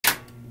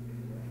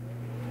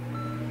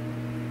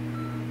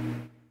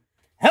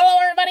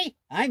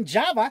I'm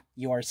Java,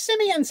 your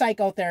simian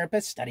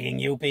psychotherapist studying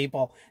you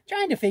people,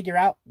 trying to figure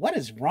out what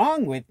is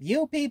wrong with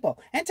you people.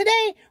 And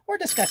today, we're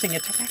discussing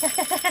it.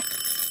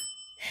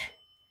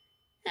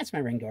 That's my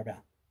Ring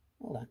doorbell.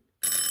 Hold on.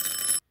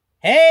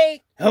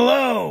 Hey!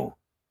 Hello!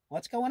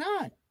 What's going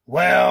on?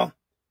 Well,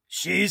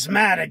 she's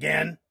mad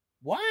again.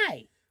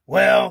 Why?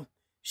 Well,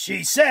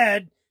 she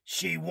said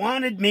she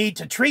wanted me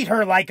to treat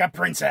her like a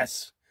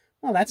princess.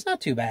 Well, that's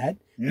not too bad.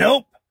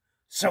 Nope.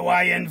 So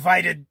I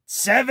invited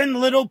 7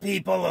 little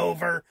people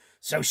over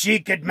so she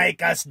could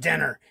make us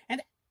dinner.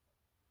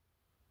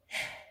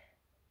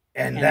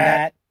 And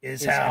that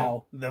is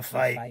how the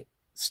fight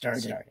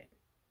started.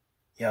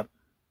 Yep.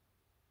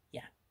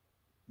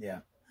 Yeah.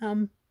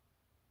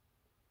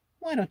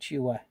 Why don't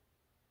you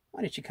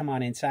come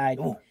on inside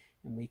Ooh.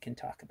 and we can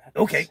talk about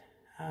this. Okay.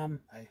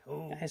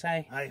 Guys,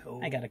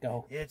 I gotta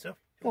go. Yeah, it's okay.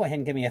 Go ahead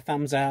and give me a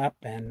thumbs up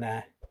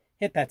and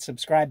hit that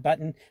subscribe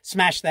button.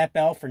 Smash that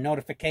bell for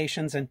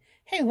notifications. And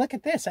hey, look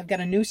at this! I've got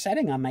a new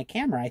setting on my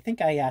camera. I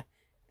think I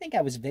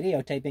was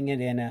videotaping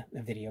it in a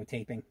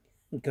videotaping.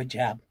 Good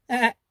job.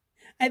 I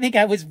think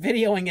I was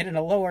videoing it in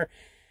a lower.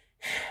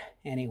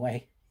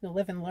 Anyway, you'll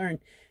live and learn.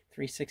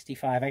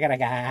 365. I gotta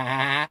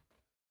go.